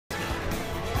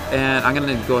And I'm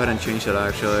gonna go ahead and change that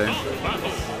actually.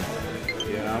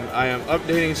 Yeah, I am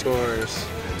updating scores.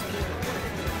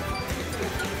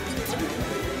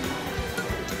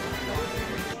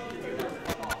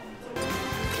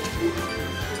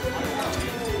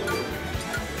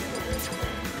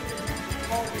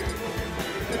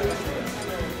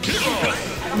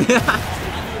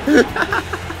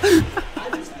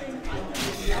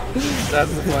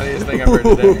 That's the funniest thing I've heard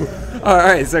today.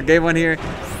 Alright, so game one here.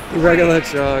 Regular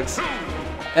Chugs.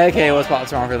 Okay, what's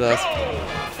pops wrong for this?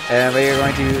 And we are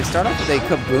going to start off with a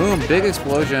kaboom, big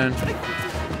explosion.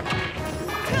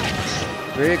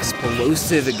 Very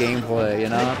explosive gameplay, you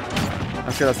know?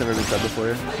 I'm sure that's never been said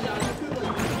before.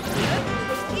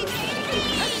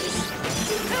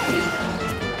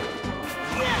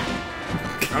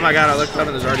 Oh my god, I looked up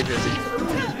and there's already 50.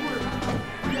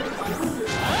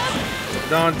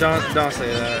 Don't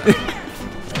say that.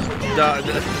 Don't,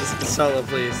 Solo,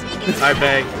 please. I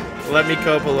beg. Let me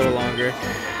cope a little longer.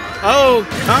 Oh,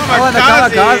 kamikaze! Oh, and the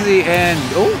kamikaze and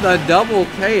the double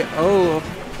KO.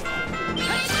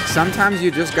 Sometimes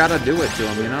you just gotta do it to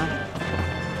him, you know?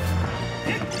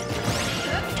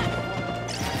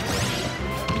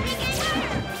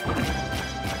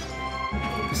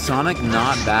 Sonic,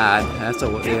 not bad. That's a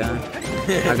yeah.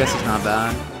 I guess it's not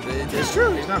bad. It's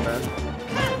true. He's not bad.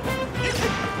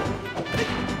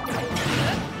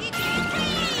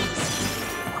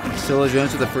 Solo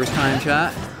Jones for the first time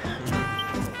chat.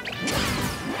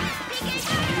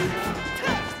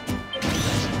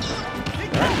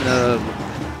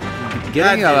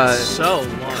 Getting a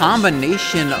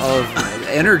combination of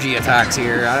energy attacks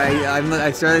here.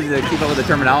 I started to keep up with the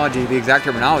terminology, the exact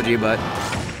terminology, but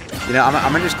you know, I'm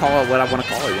gonna just call it what I want to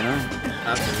call it. You know.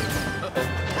 Absolutely.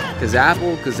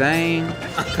 Kazapple, Kazang,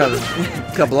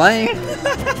 Kablang.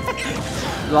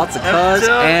 Lots of cuz.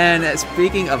 And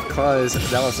speaking of cuz,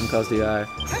 that was some cuz DI.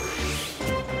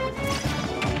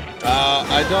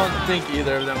 I don't think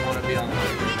either of them want to be on the board.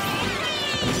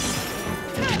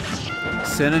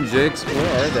 Sin and Jigs,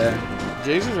 where are they?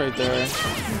 Jigs is right there.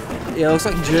 Yeah, it looks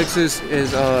like Jigs is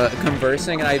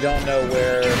conversing, and I don't know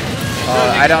where.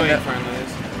 I don't know.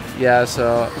 Yeah,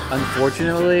 so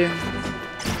unfortunately,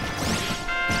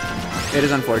 it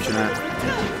is unfortunate.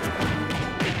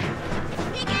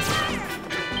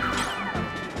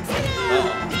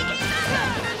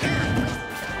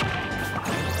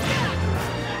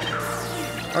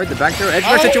 Alright, the back throw edge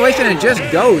guard situation and just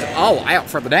goes out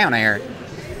for the down air.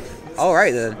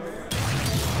 Alright then.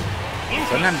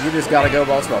 Sometimes you just gotta go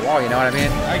balls to the wall, you know what I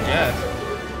mean? I guess.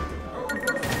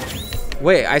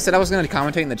 Wait, I said I was gonna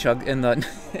commentate in the chug in the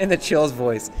in the Chill's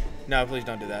voice. No, please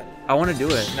don't do that. I wanna do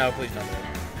it. No, please don't do it.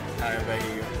 I beg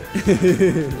you.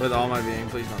 With all my being,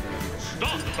 please don't do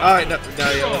it. Alright, no,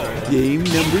 yeah, Game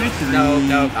number 3.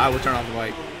 No, I will turn off the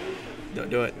mic. Don't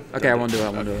do it. Okay, I won't do it. I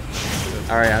won't do it.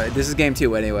 Alright, this is game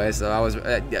 2 anyway, so I was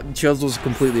Chills was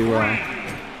completely wrong.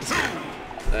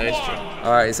 That is true.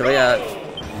 Alright, so we got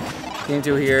game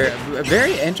 2 here. A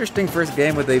very interesting first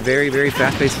game with a very, very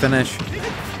fast-paced finish.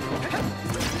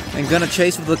 And gonna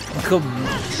chase with the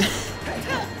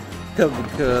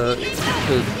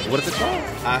what is it called?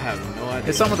 I have no idea.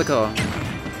 It's something with the call.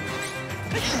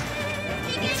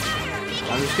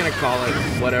 I'm just gonna call it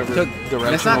whatever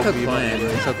direction. It's not Cookplane.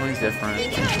 Cookplane's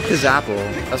different. Kazapple.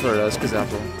 That's what it is.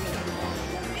 Kazapple.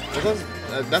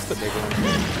 That's the big one.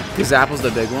 Kazapple's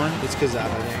the big one? It's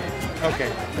Kazapple, I think.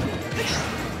 Okay.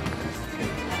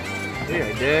 We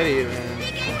are dead even.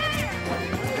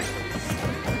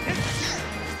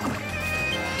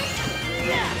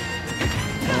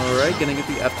 Alright, gonna get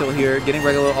the F tilt here. Getting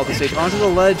Regalo off the stage onto the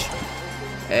ledge.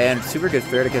 And super good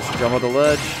fair to catch the jump on the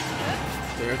ledge.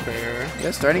 Fair.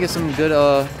 Yeah, starting to get some good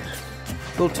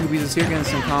little 2 pieces here, getting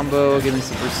some combo, getting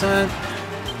some percent.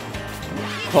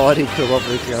 Quality kill up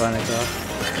for the Carolina Cup.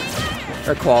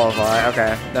 Or qualify,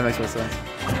 okay, that makes more sense.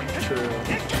 True.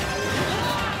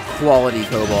 Quality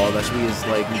Cobalt, that should be his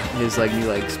new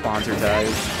sponsor tag.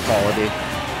 Quality.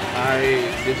 I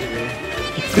disagree.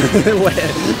 What?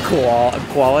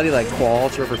 Quality, like qual,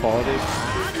 short for quality.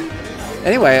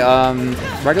 Anyway,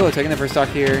 Regalo taking the first stock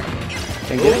here.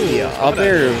 And getting the up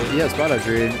air, yeah, spot up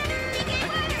trade.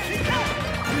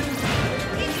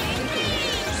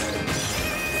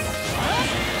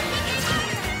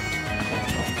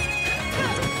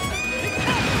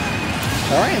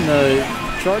 Alright, and the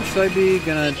charge side B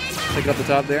gonna take up the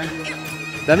top there.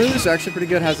 That move is actually pretty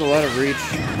good, has a lot of reach.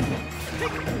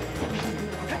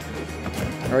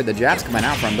 Alright, the jab's coming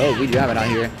out from both. We jab it out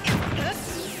here.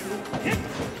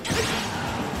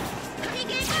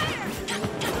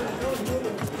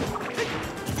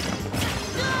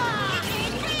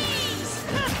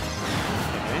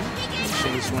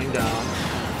 finishing the swing down.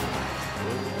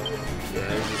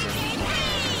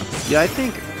 Yeah, I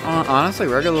think honestly,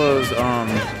 Regalo's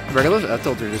F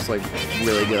tilts are just like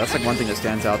really good. That's like one thing that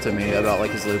stands out to me about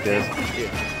like his Lucas.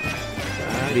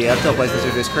 Yeah. The F tilt places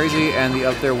are just crazy, and the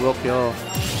up there will kill.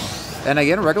 And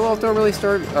again, Regalo don't really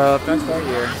start fast start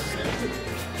here.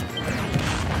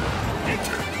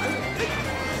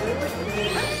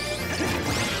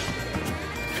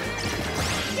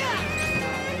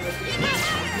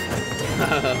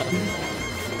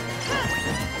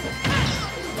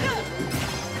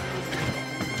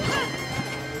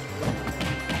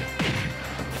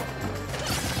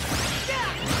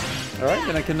 Alright,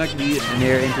 gonna connect the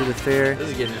nair into the fair. This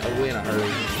is getting ugly in a hurry.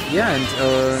 Yeah, and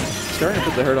starting to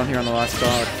put the hurt on here on the last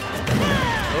stock.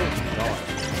 Oh, God.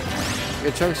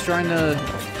 Yeah, Chuck's trying to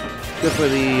go for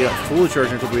the full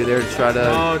charge into be there to try to.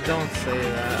 Oh, don't say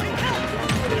that.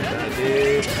 Don't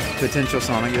say that, dude. Potential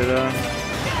Sonic it.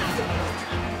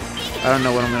 I don't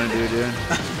know what I'm gonna do, dude.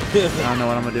 I don't know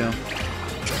what I'm gonna do.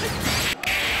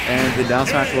 And the down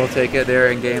smash will take it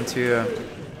there in game 2.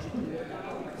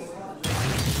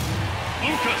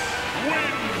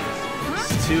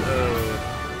 It's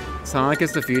 2-0. Sonic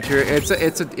is the future.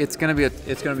 It's gonna be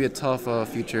a tough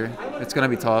future. It's gonna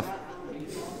be tough.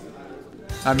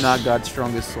 I'm not God's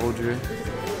strongest soldier.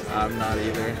 I'm not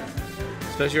either.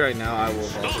 Especially right now, I will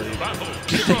fall asleep.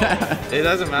 It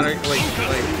doesn't matter. Like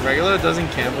Regalo doesn't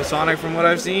camp with Sonic from what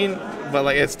I've seen, but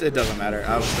like it doesn't matter.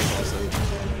 I will still fall asleep.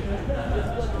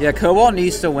 Yeah, Cobalt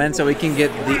needs to win so we can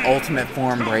get the ultimate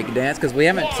form breakdance because we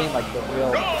haven't seen like the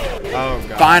real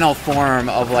final form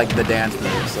of like the dance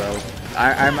move. So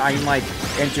I'm like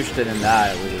interested in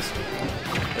that at least.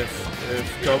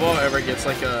 If Cobalt ever gets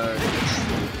like a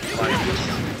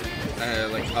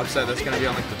like upset that's gonna be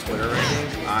on like the Twitter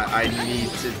rankings,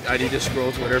 I need to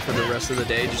scroll Twitter for the rest of the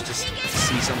day just to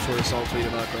see some sort of salt tweet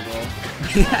about Cobalt.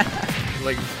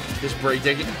 Like this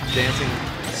breakdancing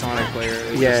Sonic player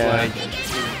is just like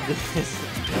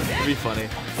it'd be funny.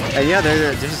 Yeah,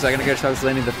 there's just a second ago Chuck's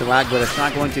landing the flag, but it's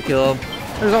not going to kill.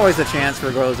 There's always a chance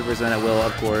for Regalo to present it will,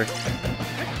 of course.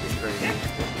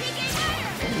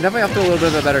 Definitely off to a little bit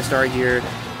of a better start here.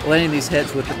 Landing these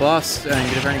hits with the buffs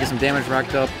and trying to get some damage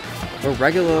racked up. But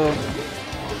Regalo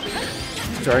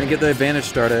starting to get the advantage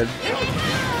started.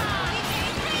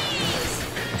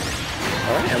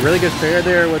 Alright, a really good fair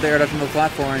there with the air from the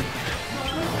platform.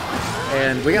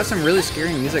 And we got some really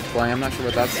scary music playing. I'm not sure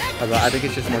what that's about. I think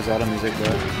it's just more Zelda music,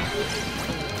 but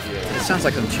it sounds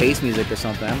like some chase music or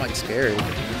something. I'm like scared.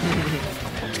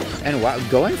 And wow,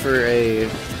 going for a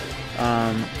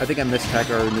I think I missed tech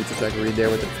or neutral tech read there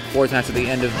with the forward smash at the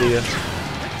end of the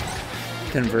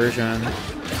conversion.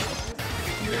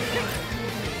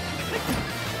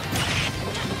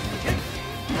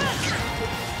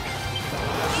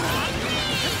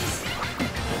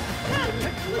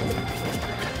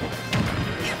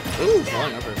 Ooh,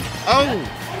 falling upper. Oh!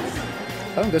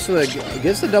 Oh, gets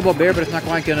the double bear, but it's not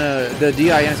quite gonna. The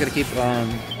DIN is gonna keep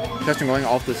Custom going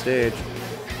off the stage.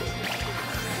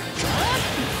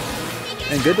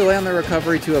 And good delay on the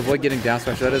recovery to avoid getting down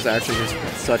smash. That is actually just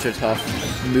such a tough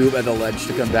move at the ledge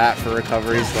to combat for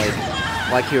recoveries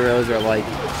like heroes are like.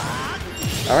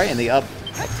 All right, and the up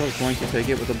tilt is going to take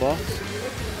it with the buffs.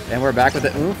 And we're back with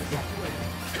the oof.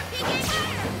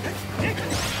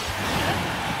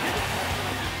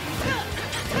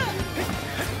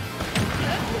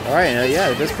 All right, yeah,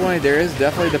 at this point there is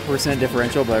definitely the percent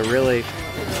differential, but really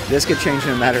this could change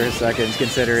in a matter of seconds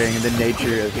considering the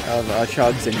nature of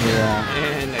Chugs in here.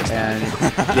 And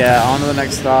yeah, on to the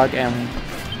next stock, and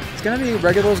it's going to be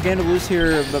Regalo's game to lose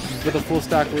here with a full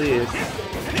stock lead.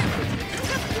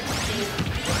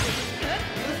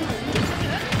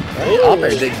 Up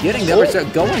there, they're getting the upper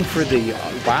set, going for the,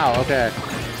 wow, okay.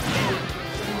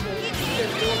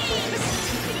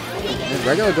 And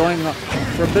Regalo going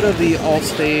for a bit of the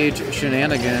all-stage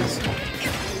shenanigans.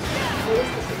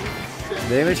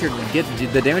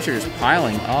 The damage here is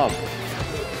piling up.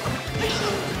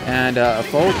 And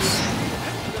folks,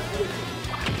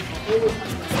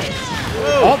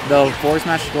 oh, the forward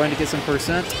smash is going to get some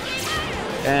percent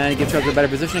and give Chugs a better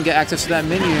position and get access to that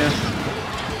menu.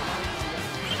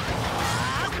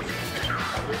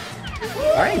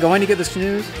 All right, going to get the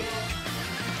snooze.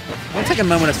 I'll take a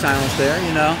moment of silence there.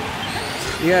 You know,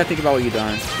 you gotta think about what you've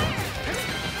done.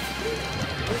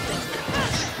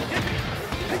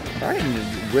 All right,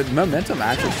 with momentum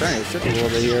actually starting to shift a little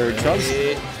bit here.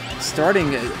 Chugs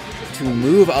starting to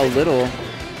move a little.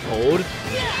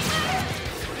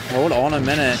 Hold on a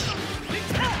minute.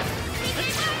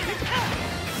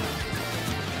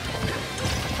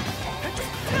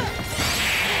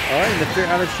 All right, the fair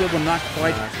outer shield will not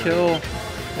quite kill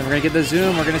And we're gonna get the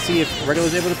zoom. We're gonna see if Regalo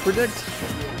is able to predict.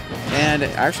 And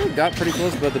it actually got pretty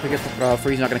close, but the pickup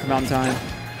freeze not gonna come out in time.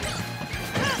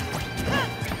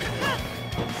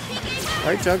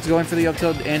 Alright, Chuck's going for the up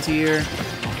tilt anti-air.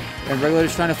 And Regalo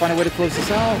just trying to find a way to close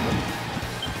this out.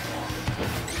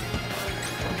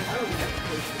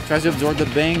 Tries to absorb the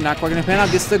bang, not quite gonna pan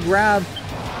out, gets the grab.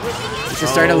 This is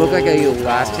starting to look like a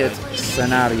last hit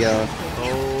scenario.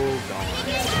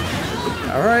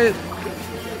 Alright.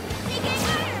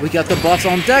 We got the buffs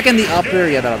on deck and the up air.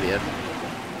 Yeah, that'll be it.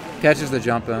 Catches the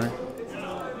jump in. Can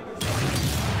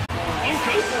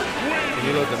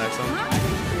you load the next one?